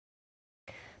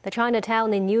The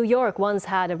Chinatown in New York once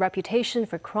had a reputation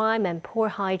for crime and poor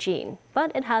hygiene,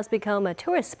 but it has become a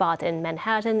tourist spot in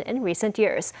Manhattan in recent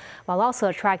years, while also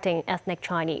attracting ethnic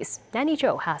Chinese. Nanny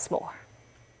Zhou has more.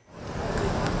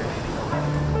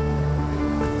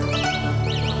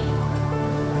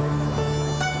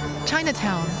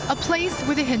 Chinatown, a place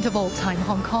with a hint of old-time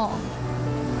Hong Kong.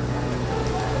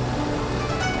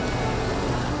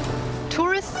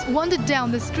 Tourists wandered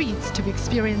down the streets to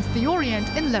experience the Orient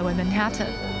in Lower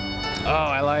Manhattan. Oh,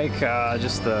 I like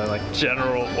just the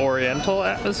general Oriental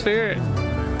atmosphere.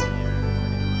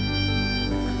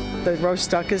 The roast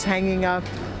duck is hanging up.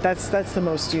 That's the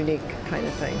most unique kind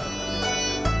of thing.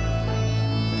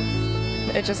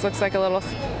 It just looks like a little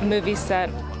movie set.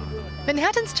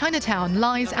 Manhattan's Chinatown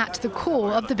lies at the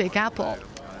core of the Big Apple,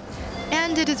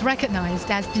 and it is recognized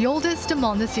as the oldest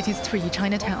among the city's 3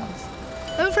 Chinatowns.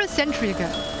 Over a century ago,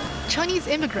 Chinese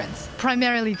immigrants,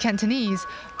 primarily Cantonese,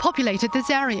 populated this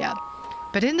area.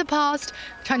 But in the past,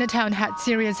 Chinatown had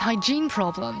serious hygiene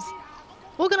problems.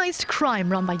 Organized crime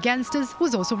run by gangsters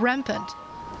was also rampant.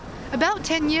 About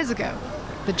 10 years ago,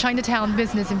 the Chinatown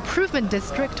Business Improvement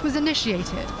District was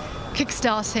initiated,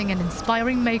 kickstarting an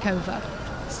inspiring makeover.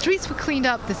 Streets were cleaned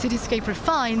up, the cityscape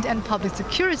refined, and public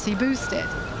security boosted.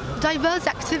 Diverse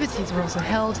activities were also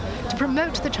held to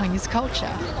promote the Chinese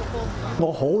culture.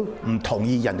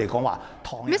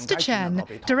 Mr. Chen,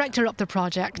 director of the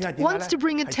project, wants to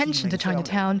bring attention to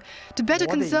Chinatown to better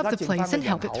conserve the place and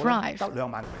help it thrive.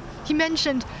 He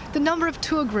mentioned the number of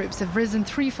tour groups have risen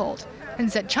threefold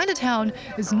and said Chinatown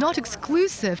is not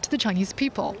exclusive to the Chinese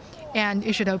people and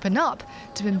it should open up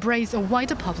to embrace a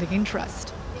wider public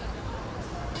interest.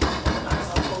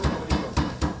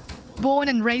 Born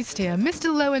and raised here,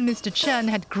 Mr. Lo and Mr. Chen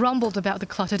had grumbled about the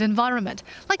cluttered environment,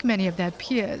 like many of their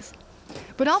peers.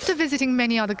 But after visiting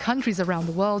many other countries around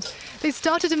the world, they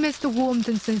started to miss the warmth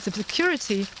and sense of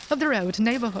security of their old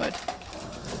neighborhood.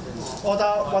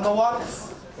 Order 101.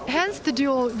 Hence, the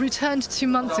duo returned 2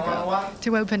 months ago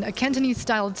to open a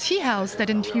Cantonese-style tea house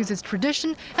that infuses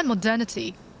tradition and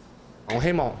modernity. The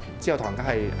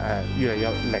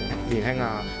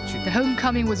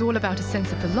homecoming was all about a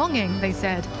sense of belonging, they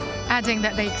said, adding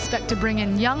that they expect to bring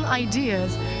in young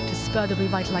ideas to spur the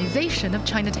revitalization of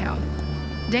Chinatown.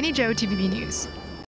 Nanny Zhou, TVB News.